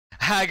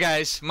Hi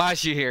guys,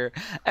 Mashi here,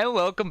 and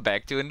welcome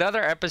back to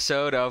another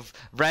episode of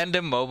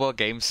Random Mobile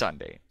Game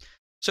Sunday.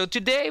 So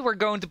today we're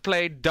going to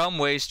play Dumb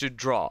Ways to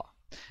Draw.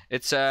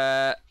 It's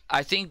I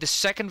think the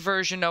second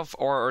version of,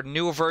 or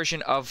newer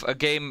version of a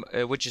game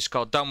which is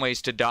called Dumb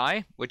Ways to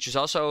Die, which is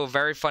also a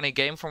very funny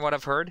game from what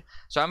I've heard.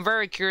 So I'm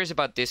very curious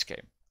about this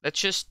game.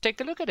 Let's just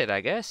take a look at it, I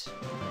guess.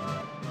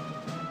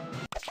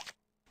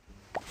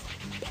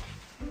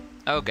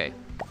 Okay,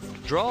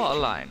 draw a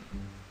line.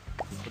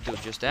 We'll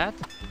do just that.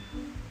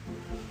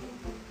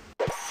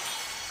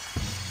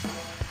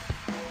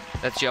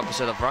 That's the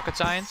opposite of rocket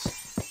science.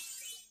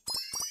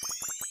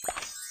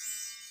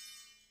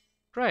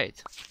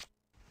 Great.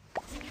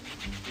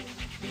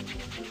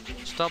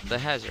 Stop the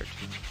hazard.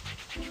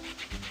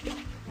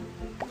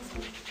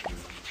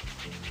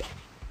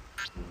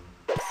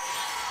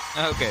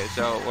 Okay,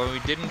 so when we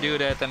didn't do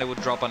that, then it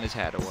would drop on his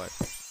head or what?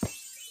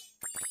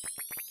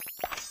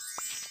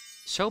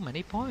 So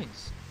many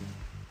points.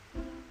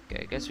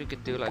 Okay, I guess we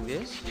could do like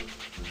this.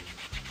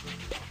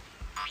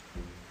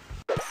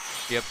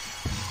 Yep.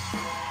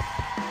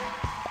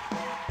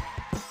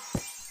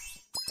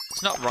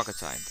 It's not rocket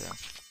science though.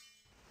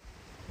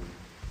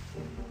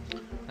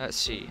 Let's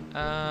see.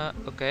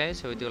 Okay,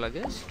 so we do like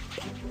this.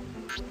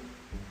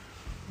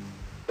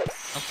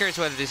 I'm curious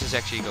whether this is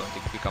actually going to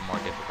become more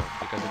difficult,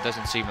 because it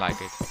doesn't seem like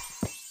it.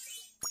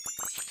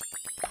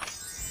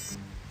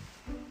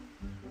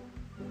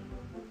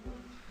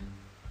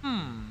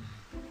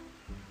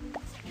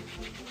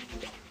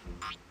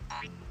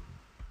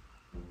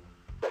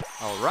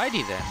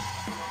 Alrighty then.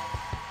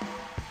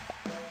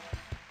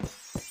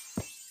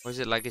 Or is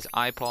it like his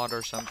iPod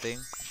or something?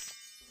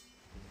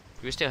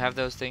 Do we still have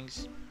those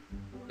things?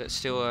 That's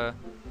still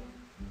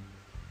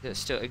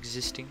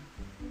existing.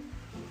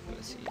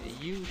 Let's see, a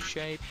U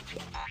shape.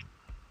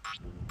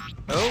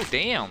 Oh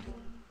damn!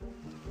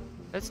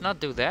 Let's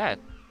not do that.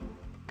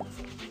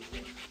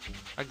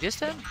 Like this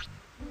then?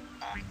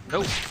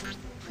 Nope.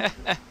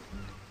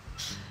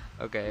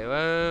 Okay,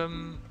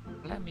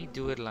 let me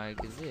do it like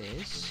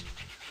this.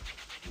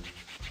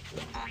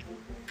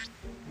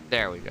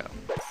 There we go.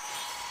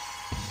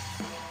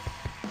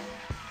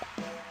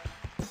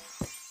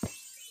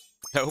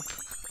 Nope.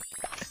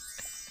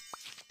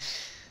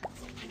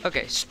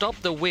 Okay, stop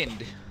the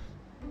wind.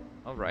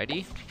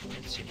 Alrighty.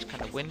 It seems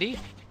kind of windy.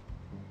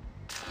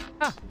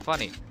 Ah,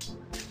 funny.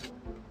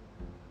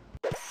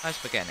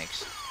 Nice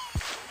mechanics.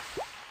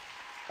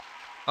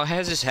 Oh, he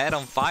has his head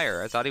on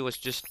fire. I thought he was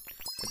just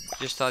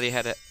thought he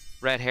had a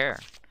red hair.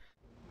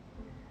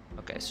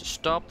 Okay, so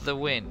stop the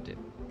wind.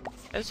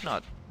 That's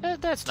not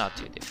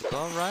too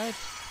difficult, right?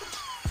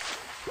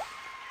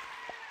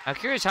 I'm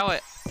curious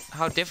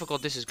how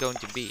difficult this is going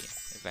to be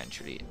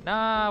eventually.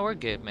 Nah, we're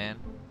good, man.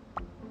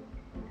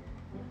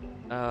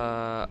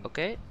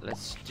 Okay,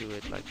 let's do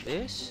it like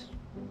this.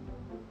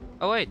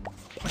 Oh wait,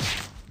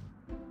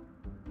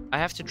 I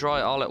have to draw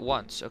it all at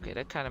once. Okay,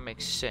 that kind of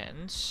makes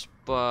sense.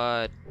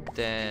 But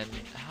then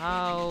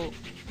how?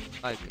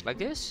 Like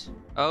this?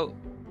 Oh,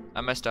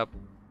 I messed up.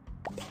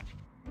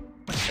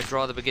 I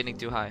draw the beginning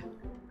too high.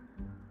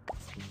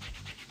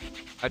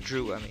 I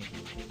mean.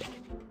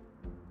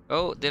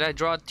 Oh, did I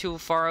draw it too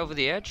far over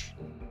the edge?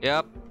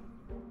 Yep.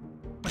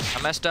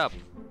 I messed up.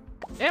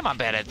 Damn, I'm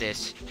bad at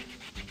this.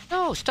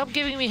 No, stop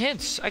giving me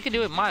hints. I can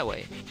do it my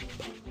way.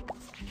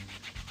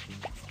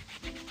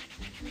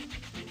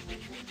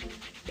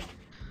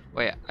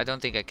 Wait, I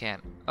don't think I can.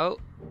 Oh,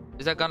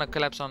 is that gonna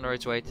collapse under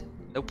its weight?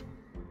 Nope.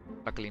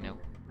 Luckily, no.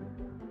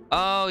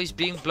 Oh, he's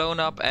being blown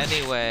up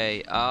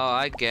anyway. Oh,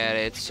 I get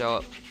it.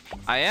 So,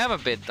 I am a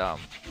bit dumb.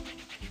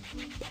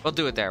 We'll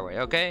do it their way,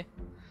 okay?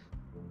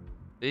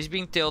 He's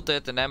being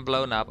tilted and then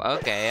blown up.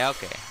 Okay,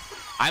 okay.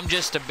 I'm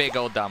just a big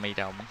old dummy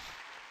dumb.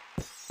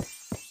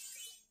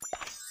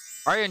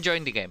 Are you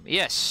enjoying the game?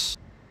 Yes.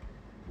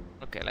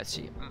 Okay, let's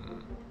see.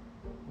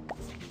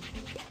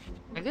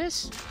 Like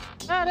this?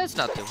 Ah, that's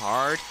not too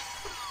hard.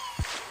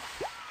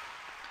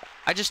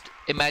 I just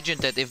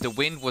imagined that if the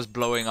wind was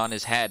blowing on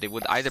his head, it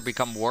would either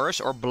become worse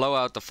or blow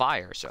out the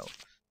fire, so.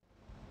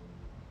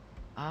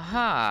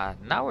 Aha,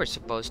 now we're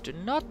supposed to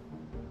not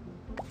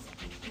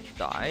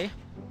die.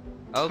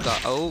 Oh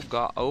god, oh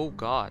god, oh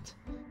god.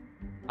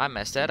 I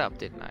messed that up,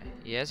 didn't I?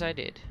 Yes, I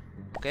did.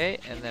 Okay,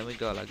 and then we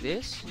go like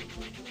this.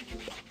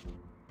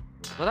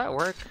 Will that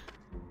work?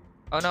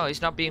 Oh no,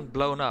 he's not being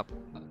blown up.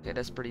 Okay,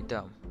 that's pretty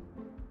dumb.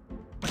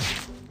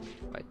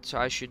 Right, so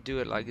I should do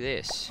it like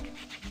this.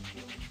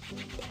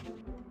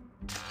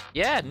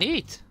 Yeah,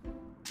 neat.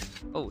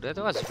 Oh, that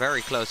was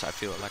very close, I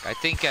feel. Like, I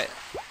think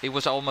it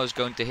was almost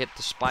going to hit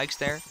the spikes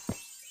there.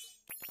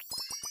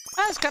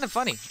 Ah, it's kind of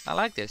funny. I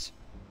like this.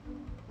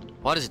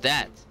 What is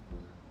that?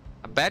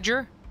 A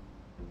badger?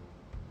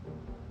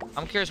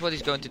 I'm curious what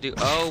he's going to do.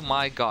 Oh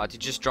my god, he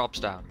just drops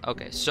down.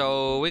 Okay,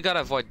 so we gotta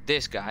avoid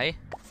this guy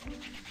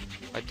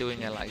by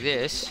doing it like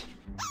this.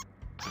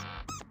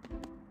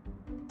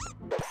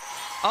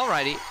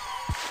 Alrighty.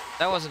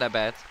 That wasn't that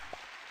bad.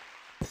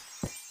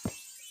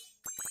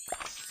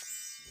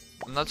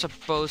 I'm not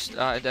supposed...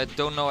 I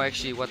don't know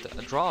actually what...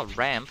 draw a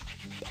ramp.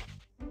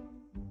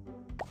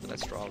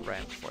 let's draw a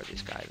ramp for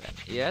this guy then.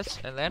 Yes,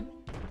 and then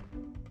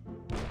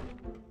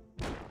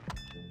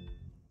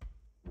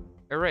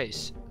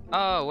erase.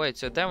 Oh wait,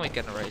 so then we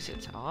can erase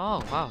it.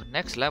 Oh wow,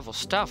 next level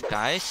stuff,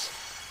 guys.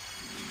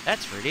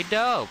 That's really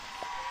dope.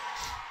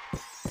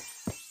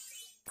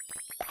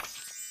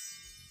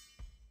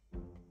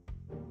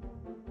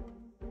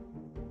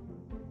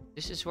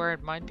 This is where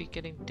it might be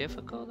getting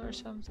difficult or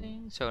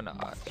something. So no,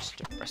 just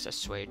press the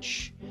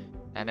switch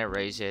and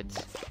erase it.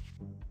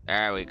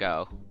 There we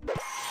go.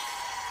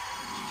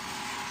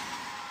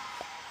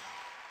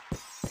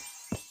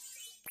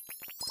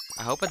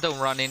 I hope I don't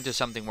run into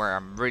something where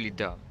I'm really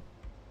dumb.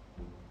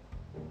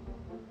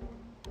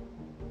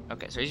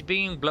 Okay, so he's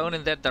being blown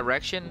in that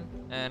direction,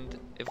 and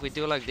if we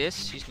do like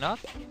this, he's not.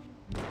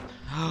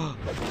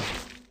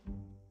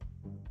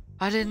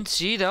 I didn't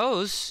see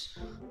those.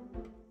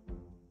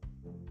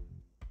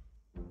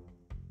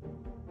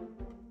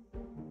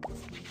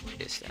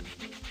 This then.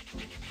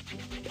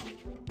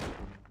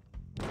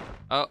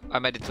 Oh, I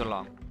made it too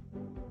long.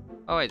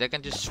 Oh wait, I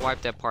can just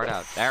swipe that part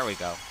out. There we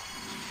go.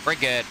 We're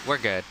good, we're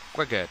good,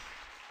 we're good.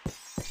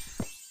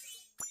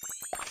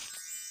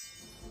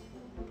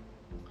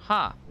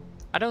 Huh.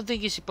 I don't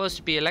think he's supposed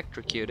to be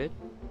electrocuted.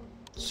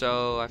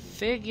 So I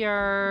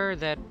figure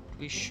that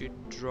we should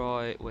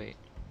draw it. Wait.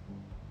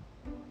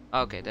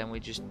 Okay, then we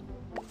just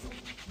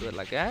do it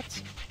like that.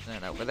 And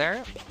then over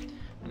there.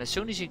 And as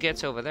soon as he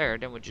gets over there,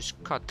 then we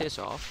just cut this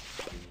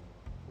off.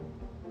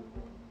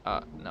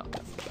 No.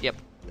 Yep,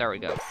 there we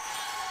go.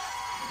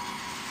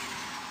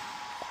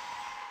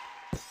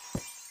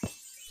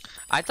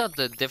 I thought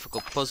the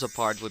difficult puzzle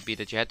part would be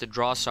that you had to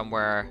draw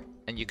somewhere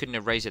and you couldn't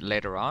erase it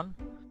later on.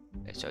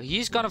 Okay, so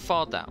he's gonna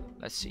fall down.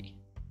 Let's see.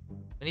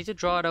 We need to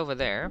draw it over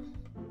there.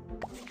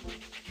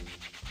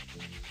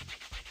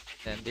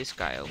 Then this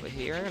guy over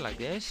here, like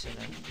this. And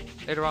then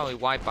later on we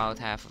wipe out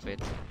half of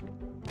it.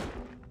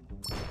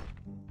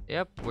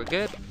 Yep, we're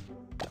good.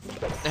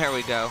 There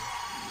we go.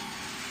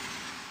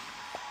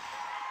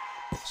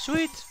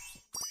 Sweet.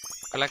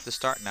 Collect the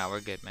start now,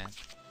 we're good, man.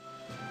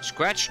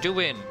 Scratch to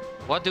win.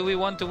 What do we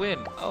want to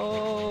win?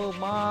 Oh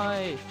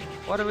my.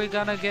 What are we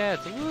gonna get?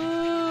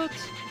 What?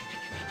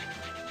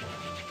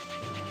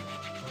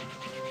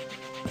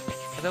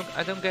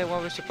 I don't get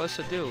what we're supposed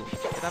to do.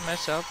 Did I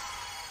mess up?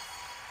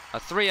 A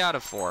 3 out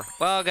of 4.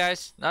 Well,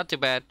 guys, not too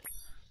bad.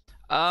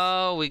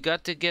 Oh, we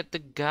got to get the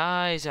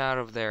guys out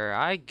of there.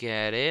 I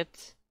get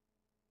it.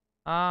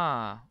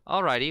 Ah,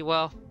 alrighty.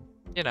 Well,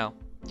 you know.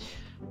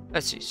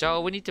 Let's see. So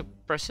we need to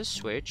press a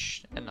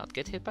switch and not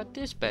get hit by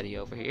this Betty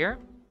over here.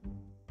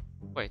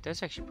 Wait,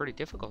 that's actually pretty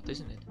difficult,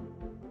 isn't it?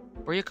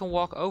 Or you can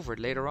walk over it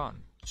later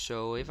on.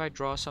 So if I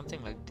draw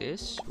something like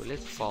this, will it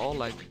fall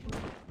like...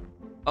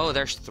 Oh,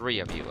 there's 3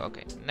 of you.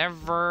 Okay.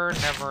 Never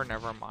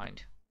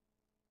mind.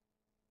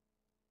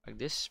 Like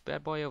this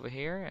bad boy over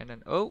here, and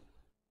then... Oh!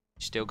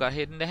 Still got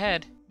hit in the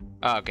head.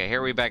 Okay,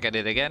 here we back at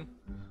it again.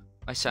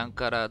 My sound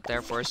cut out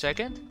there for a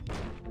second.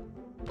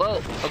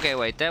 Whoa! Okay,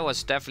 wait. That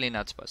was definitely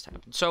not supposed to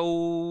happen.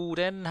 So,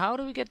 then how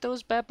do we get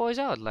those bad boys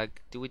out?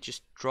 Like, do we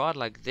just draw it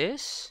like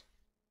this?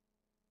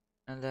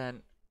 And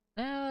then...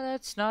 No,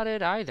 that's not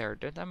it either.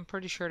 I'm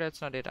pretty sure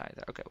that's not it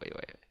either. Okay, wait.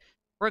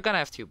 We're gonna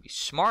have to be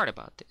smart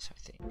about this, I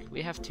think.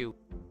 We have to...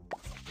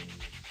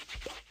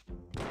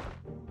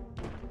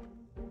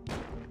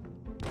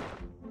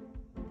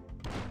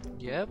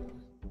 Yep.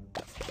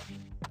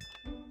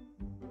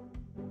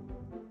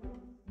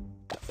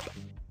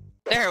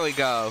 There we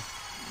go.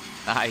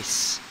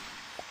 Nice.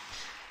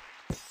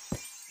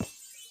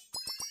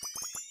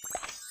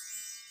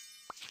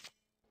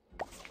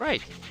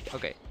 Right.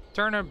 Okay.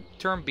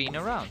 Turn Bean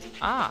around.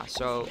 Ah,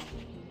 so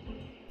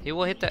he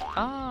will hit the...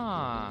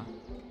 Ah.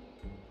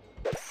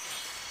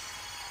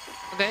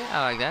 Okay,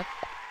 I like that.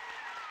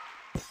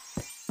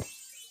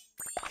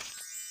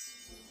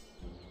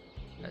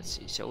 Let's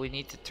see. So we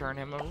need to turn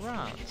him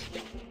around.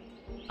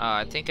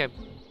 I think I...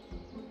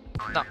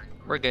 No,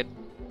 we're good.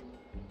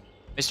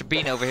 Mr.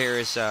 Bean over here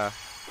is a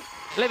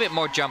little bit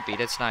more jumpy.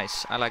 That's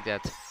nice. I like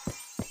that.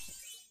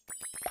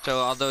 So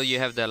although you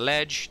have the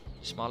ledge,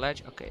 small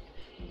ledge, okay.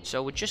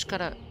 So we just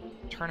gotta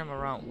turn him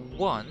around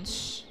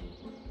once.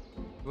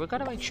 We're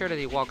gonna make sure that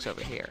he walks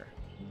over here.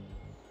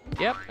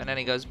 Yep, and then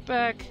he goes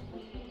back.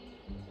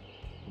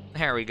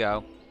 There we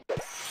go.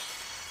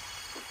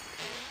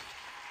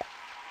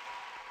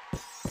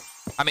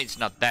 I mean, it's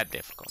not that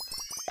difficult.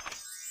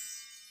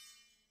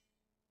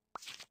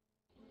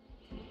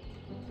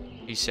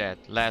 He said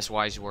last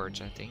wise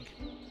words, I think.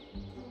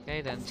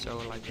 Okay, then so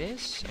like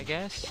this, I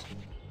guess.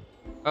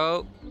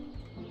 Oh.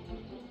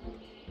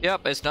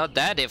 Yep, it's not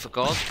that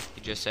difficult,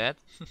 he just said.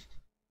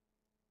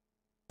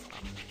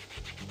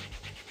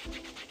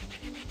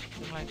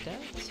 Something like that.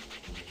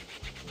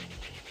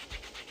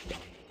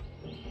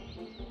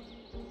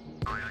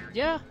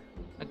 Yeah,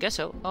 I guess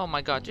so. Oh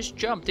my god, just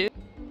jump, dude.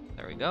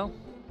 There we go.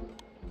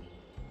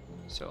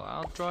 So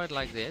I'll draw it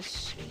like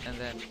this, and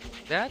then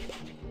that.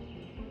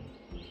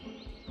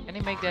 Can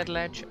he make that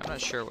ledge? I'm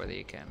not sure whether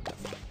he can.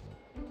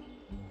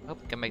 I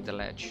hope he can make the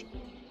ledge.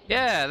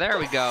 Yeah, there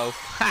we go.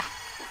 Ha!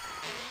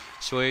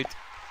 Sweet.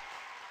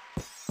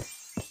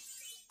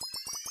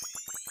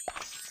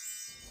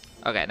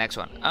 Okay, next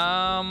one.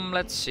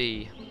 Let's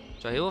see.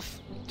 So he will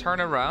turn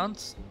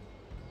around.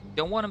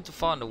 Don't want him to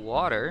fall in the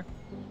water.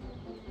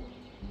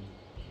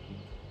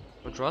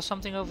 We'll draw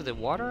something over the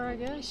water, I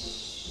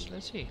guess.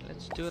 Let's see.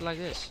 Let's do it like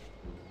this.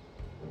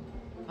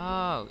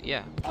 Oh,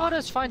 yeah. Oh,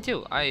 that's fine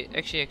too. I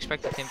actually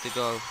expected him to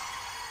go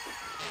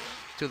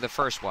to the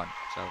first one.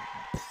 So,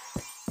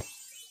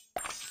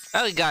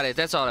 well, he got it.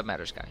 That's all that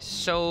matters, guys.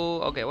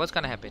 So, okay, what's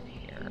gonna happen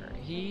here?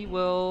 He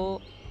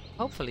will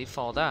hopefully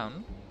fall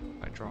down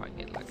by drawing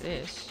it like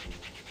this.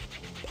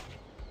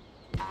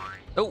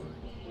 Oh,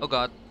 oh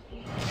God.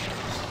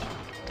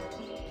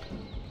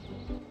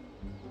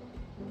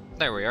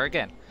 There we are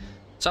again.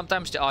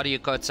 Sometimes the audio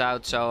cuts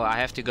out, so I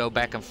have to go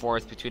back and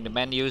forth between the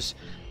menus.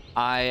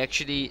 I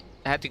actually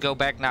had to go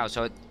back now,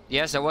 so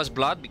yes, there was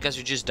blood because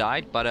you just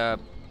died, but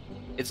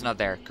it's not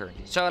there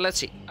currently. So let's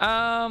see.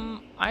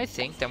 I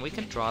think then we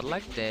can draw it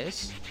like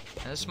this,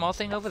 and a small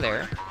thing over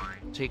there,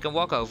 so you can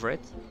walk over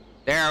it.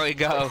 There we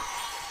go.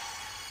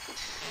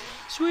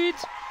 Sweet.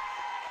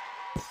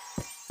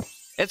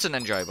 It's an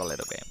enjoyable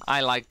little game.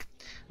 I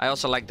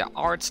also like the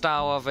art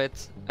style of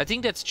it. I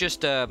think that's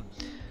just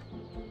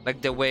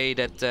like the way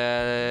that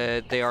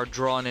they are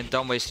drawn in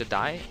Dumb Ways to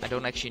Die. I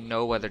don't actually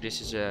know whether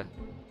this is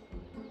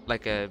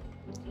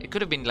it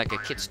could have been like a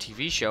kids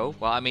TV show.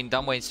 Well, I mean,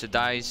 Dumb Ways to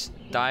Die,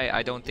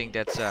 I don't think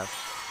that's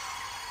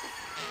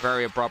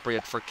very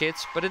appropriate for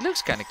kids, but it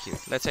looks kind of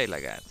cute. Let's say it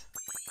like that.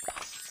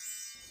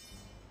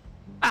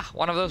 Ah,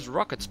 one of those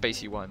rocket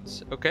spacey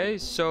ones. Okay,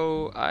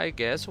 so I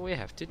guess what we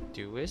have to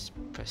do is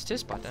press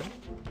this button.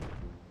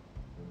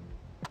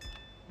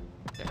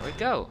 There we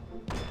go.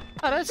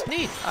 Oh, that's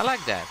neat. I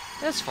like that.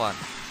 That's fun.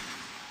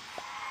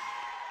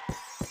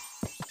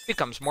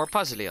 Becomes more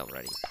puzzly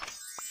already.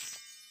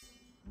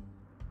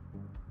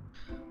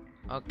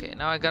 Okay,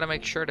 now I gotta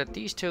make sure that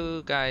these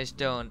two guys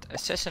don't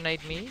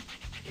assassinate me.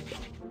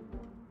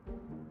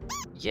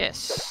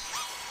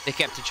 Yes. They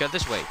kept each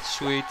other's weight.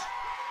 Sweet.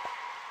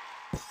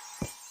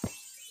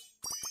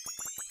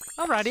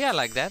 Alrighty, I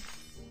like that.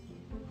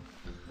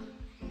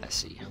 Let's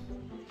see.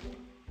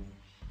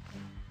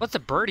 What's the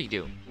birdie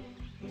do?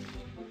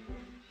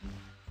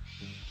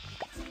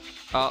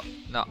 Oh,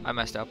 no, I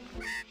messed up.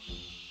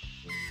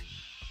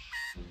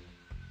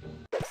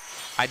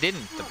 I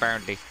didn't,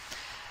 apparently.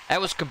 That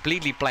was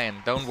completely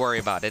planned. Don't worry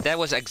about it. That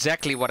was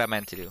exactly what I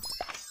meant to do.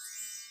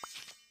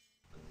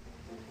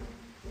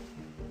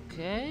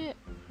 Okay.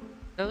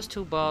 Those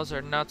two balls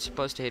are not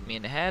supposed to hit me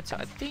in the head, so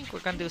I think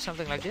we're gonna do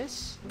something like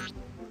this.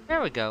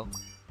 There we go.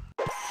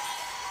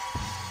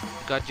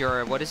 Got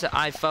your, what is it,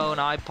 iPhone,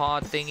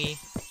 iPod thingy.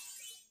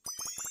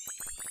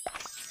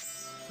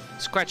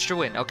 Scratch to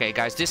win. Okay,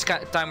 guys, this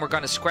time we're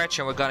gonna scratch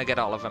and we're gonna get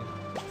all of them.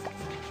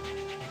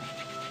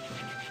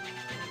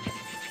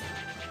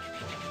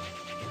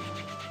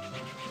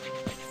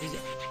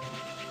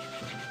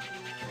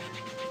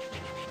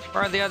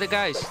 Where are the other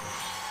guys?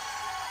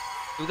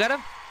 We got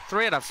him?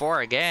 3 out of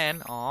 4 again.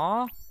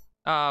 Aww.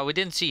 We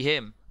didn't see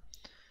him.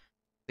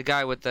 The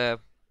guy with the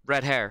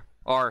red hair.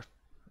 Or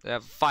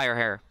fire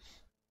hair.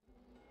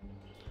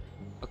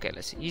 Okay,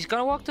 let's see. He's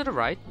gonna walk to the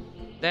right.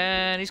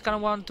 Then he's gonna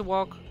want to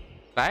walk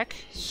back.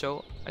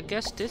 So I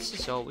guess this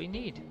is all we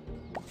need.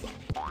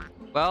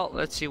 Well,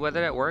 let's see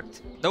whether that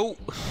worked. No!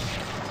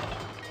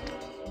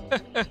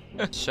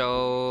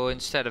 So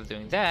instead of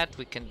doing that,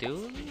 we can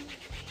do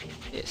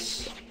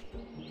this.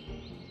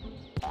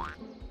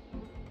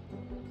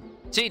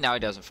 See, now he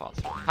doesn't fall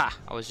through. Ha!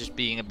 I was just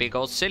being a big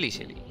old silly.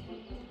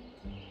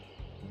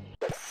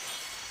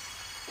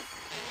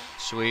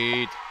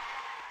 Sweet.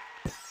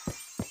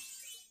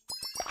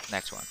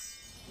 Next one.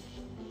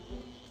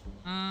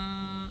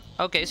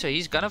 Okay, so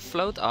he's gonna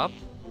float up,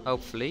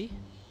 hopefully.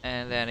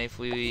 And then if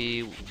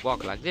we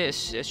walk like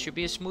this should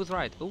be a smooth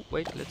ride. Oh,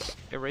 wait, let's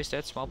erase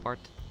that small part.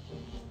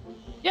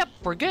 Yep,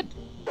 we're good.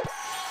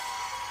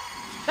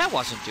 That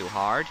wasn't too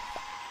hard.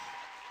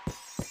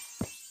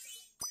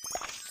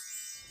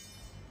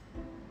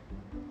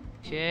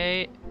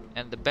 Okay,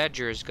 and the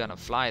badger is gonna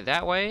fly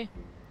that way.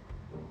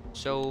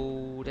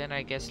 So then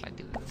I guess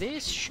like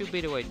this should be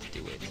the way to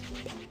do it.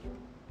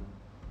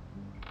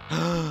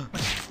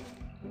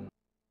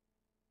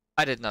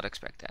 I did not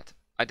expect that.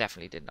 I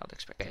definitely did not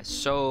expect that.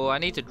 So I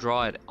need to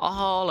draw it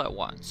all at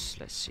once.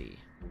 Let's see.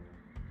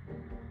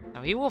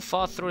 Now he will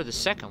fall through the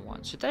second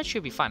one, so that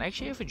should be fine.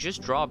 Actually, if we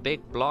just draw a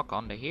big block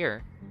under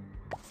here,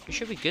 we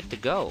should be good to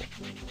go.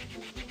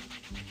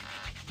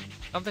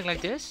 Something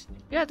like this?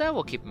 Yeah, that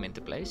will keep him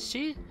into place.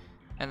 See?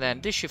 And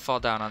then this should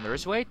fall down under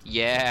his weight.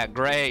 Yeah,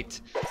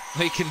 great.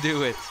 We can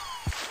do it.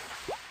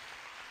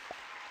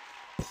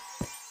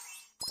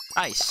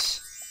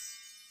 Nice.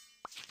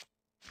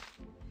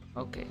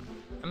 Okay.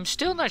 I'm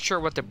still not sure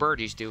what the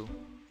birdies do,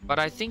 but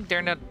I think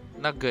they're not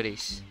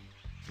goodies.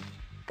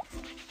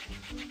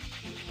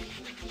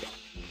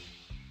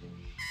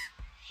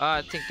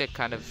 I think they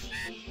kind of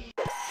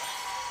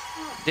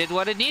did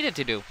what it needed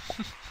to do.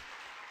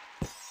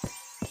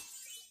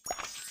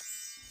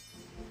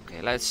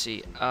 Okay, let's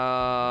see.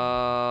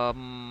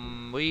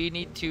 We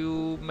need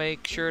to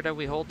make sure that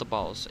we hold the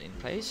balls in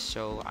place,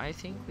 so I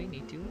think we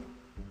need to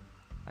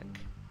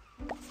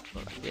Like, go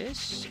like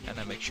this, and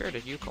then make sure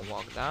that you can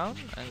walk down,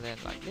 and then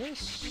like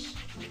this.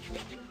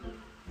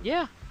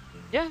 Yeah,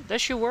 yeah,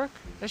 that should work.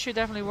 That should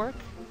definitely work.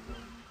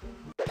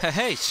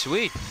 Hey,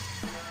 sweet.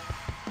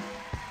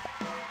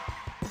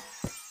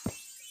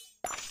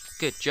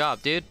 Good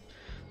job, dude.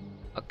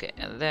 Okay,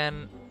 and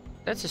then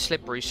that's a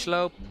slippery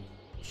slope,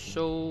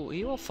 so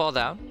he will fall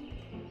down.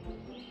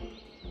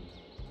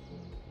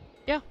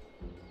 Yeah.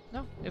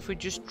 No, if we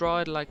just draw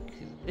it like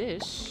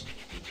this,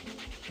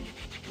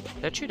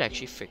 that should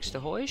actually fix the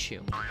whole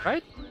issue,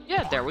 right?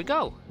 Yeah, there we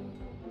go.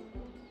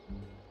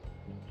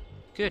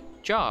 Good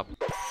job.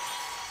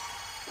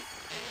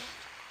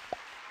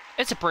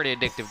 It's a pretty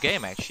addictive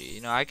game, actually.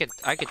 You know, I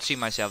could see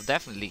myself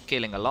definitely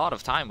killing a lot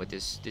of time with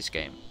this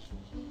game.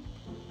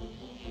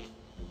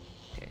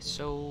 Okay,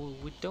 so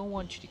we don't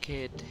want you to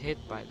get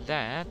hit by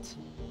that.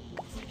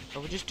 So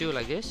we just do it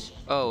like this.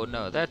 Oh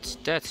no, that's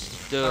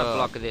gonna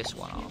block this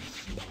one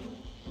off.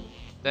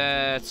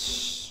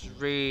 That's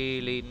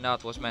really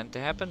not what's meant to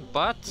happen,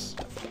 but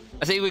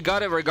I think we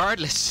got it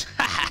regardless.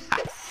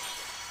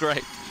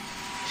 Great.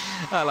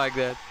 I like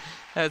that.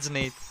 That's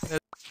neat.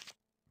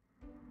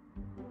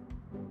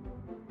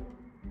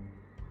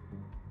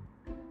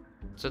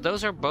 So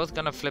those are both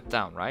gonna flip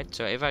down, right?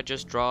 So if I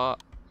just draw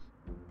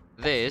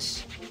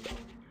this.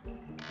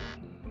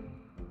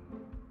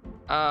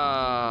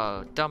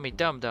 Oh, dummy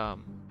dum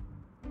dum.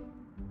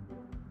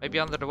 Maybe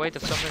under the weight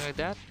of something like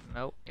that?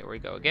 No, here we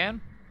go again.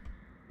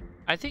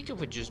 I think if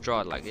we just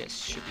draw it like this,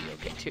 should be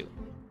okay too.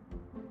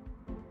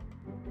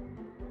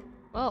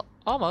 Well,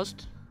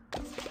 almost.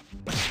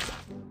 Let's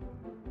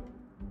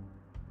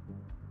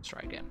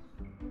try again.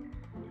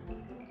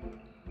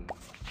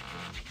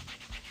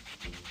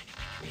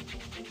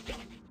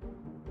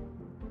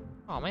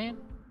 Oh man,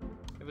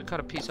 if we cut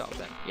a piece off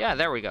then. Yeah,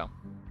 there we go.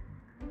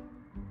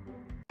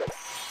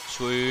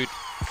 Sweet.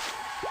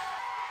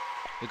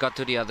 We got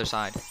to the other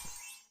side.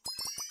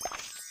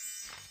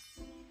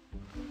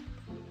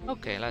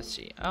 Okay, let's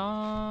see.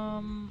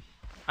 I'm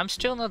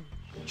still not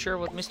sure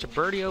what Mr.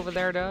 Birdie over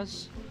there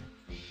does.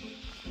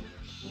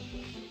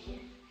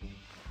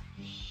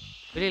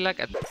 Really like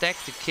attack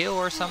to kill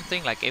or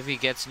something? Like if he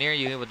gets near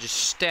you, he will just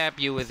stab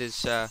you with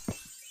his, do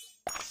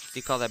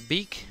you call that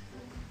beak?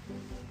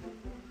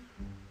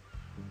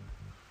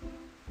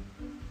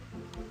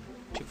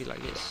 Should be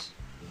like this.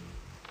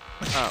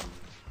 Oh.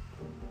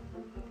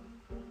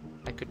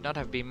 I could not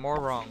have been more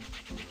wrong.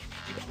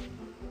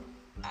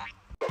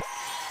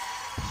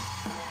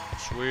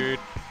 Sweet.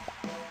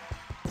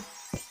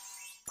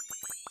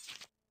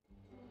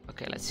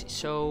 Okay, let's see.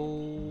 So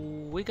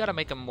we gotta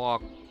make him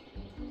walk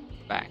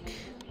back.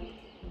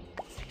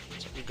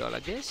 So we go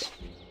like this.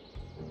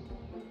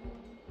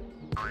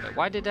 Wait,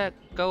 why did that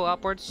go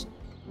upwards?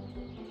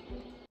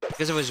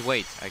 Because of his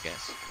weight, I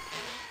guess.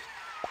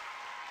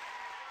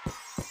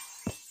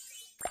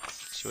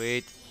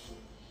 Sweet.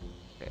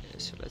 Okay,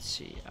 so let's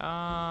see.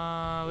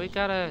 We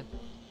gotta...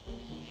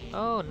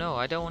 Oh no,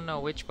 I don't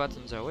know which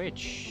buttons are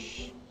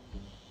which.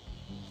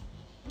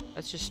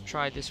 Let's just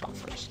try this one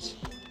first.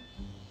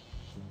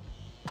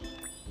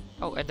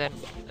 Oh, and then...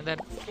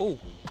 Oh!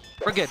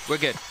 We're good, we're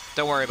good.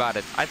 Don't worry about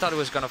it. I thought it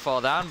was gonna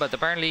fall down, but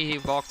apparently he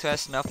walked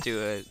fast enough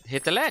to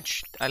hit the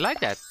ledge. I like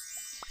that.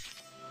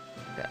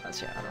 Yeah, let's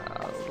see.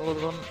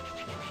 Hold on.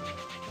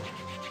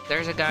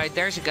 There's a guy,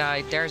 there's a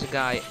guy, there's a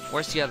guy.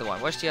 Where's the other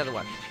one? Where's the other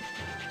one?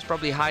 It's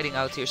probably hiding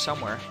out here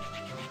somewhere.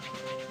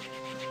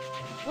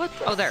 What?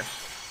 Oh, there.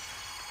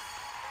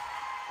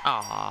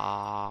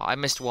 Ah, I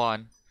missed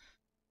one.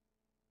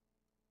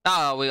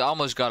 Oh, we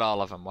almost got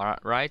all of them,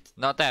 right?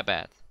 Not that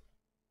bad.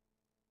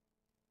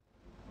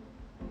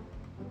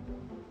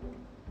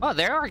 Oh,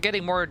 they are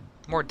getting more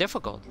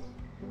difficult.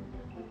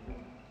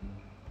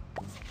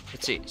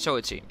 Let's see. So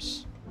it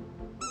seems.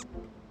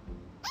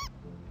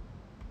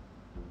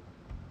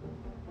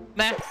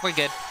 Nah, we're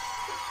good.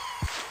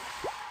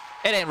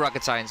 It ain't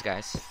rocket science,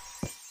 guys.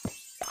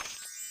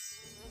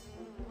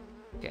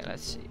 Okay,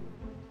 let's see.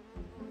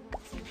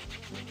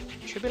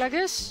 Should be like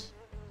this.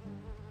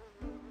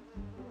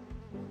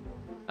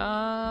 No,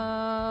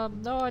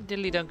 I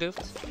diddly done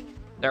goofed.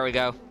 There we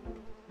go.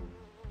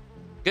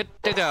 Good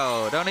to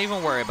go. Don't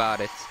even worry about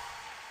it.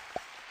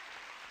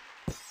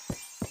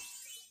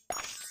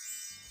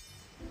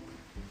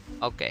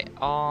 Okay,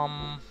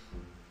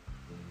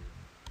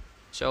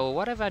 so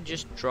what if I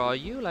just draw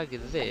you like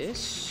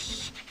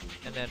this,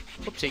 and then,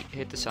 oopsie,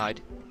 hit the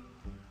side.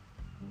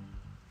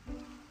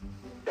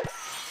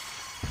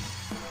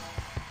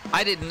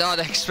 I did not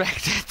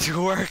expect that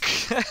to work.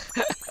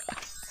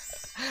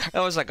 I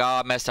was like,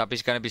 oh, I messed up,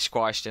 he's gonna be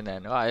squashed, and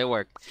then, oh, it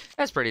worked.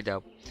 That's pretty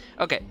dope.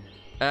 Okay,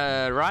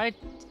 right,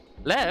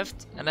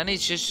 left, and then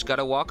he's just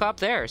gotta walk up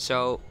there,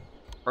 so...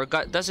 Or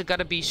does it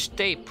gotta be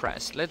stay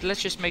pressed?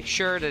 Let's just make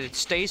sure that it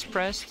stays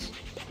pressed.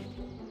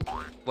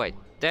 Wait,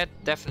 that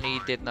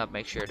definitely did not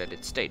make sure that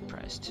it stayed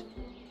pressed.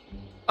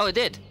 Oh, it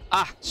did!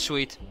 Ah,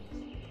 sweet.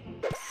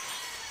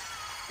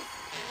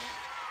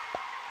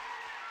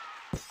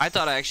 I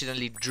thought I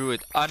accidentally drew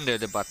it under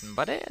the button,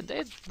 but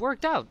it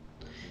worked out.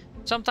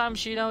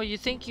 Sometimes, you know, you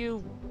think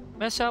you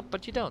mess up,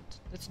 but you don't.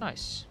 That's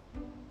nice.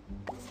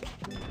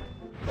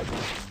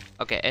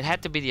 Okay, it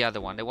had to be the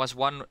other one. It was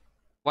one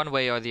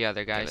way or the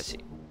other, guys.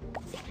 Okay,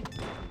 let's see.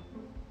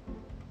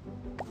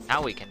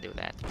 Now we can do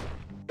that.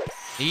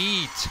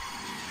 Neat.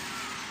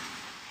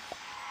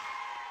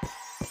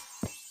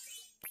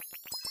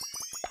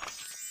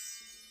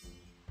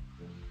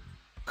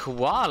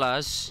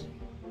 Koalas?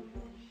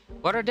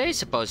 What are they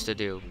supposed to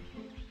do?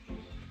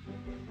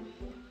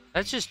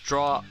 Let's just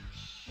draw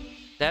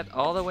that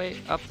all the way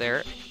up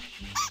there.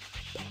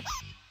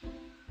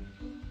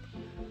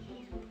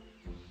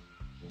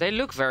 They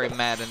look very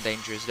mad and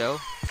dangerous, though.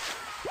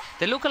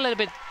 They look a little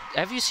bit...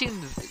 Have you seen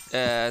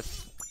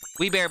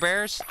We Bare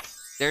Bears?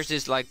 There's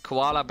this, like,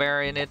 koala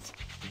bear in it.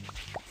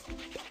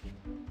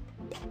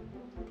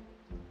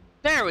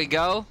 There we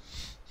go.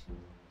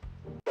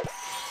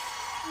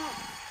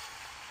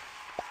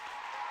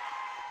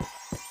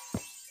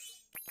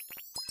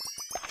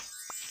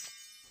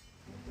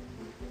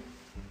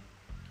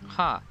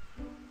 Huh.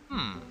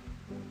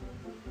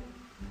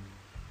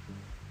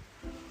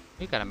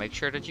 You gotta make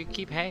sure that you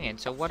keep hanging.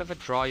 So what if I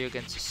draw you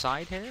against the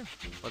side here?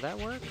 Will that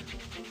work?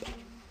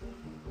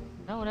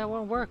 No, that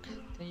won't work.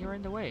 Then you're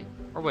in the way.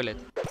 Or will it?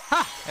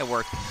 Ha! It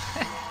worked.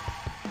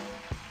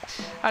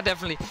 I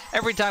definitely...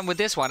 Every time with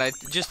this one, I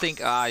just think,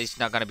 he's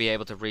not gonna be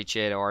able to reach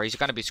it. Or he's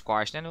gonna be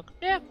squashed. And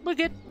yeah, we're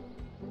good.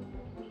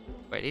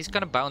 Wait, he's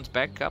gonna bounce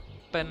back up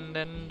and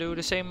then do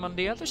the same on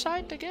the other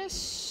side, I guess?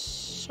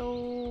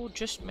 So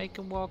just make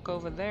him walk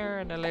over there.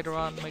 And then later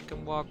on, make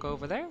him walk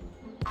over there.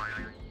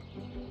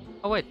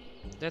 Oh wait,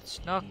 that's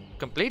not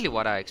completely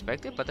what I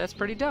expected, but that's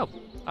pretty dope.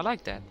 I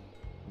like that.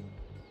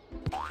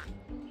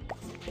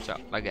 So,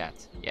 like that.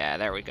 Yeah,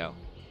 there we go.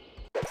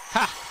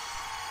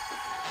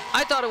 Ha!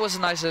 I thought it was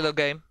a nice little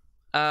game.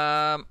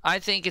 I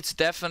think it's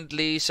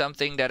definitely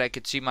something that I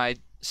could see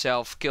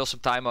myself kill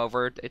some time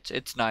over.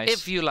 It's nice.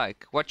 If you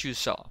like what you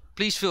saw,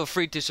 please feel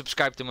free to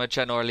subscribe to my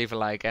channel or leave a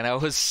like, and I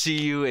will see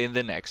you in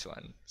the next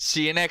one.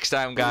 See you next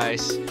time,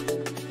 guys.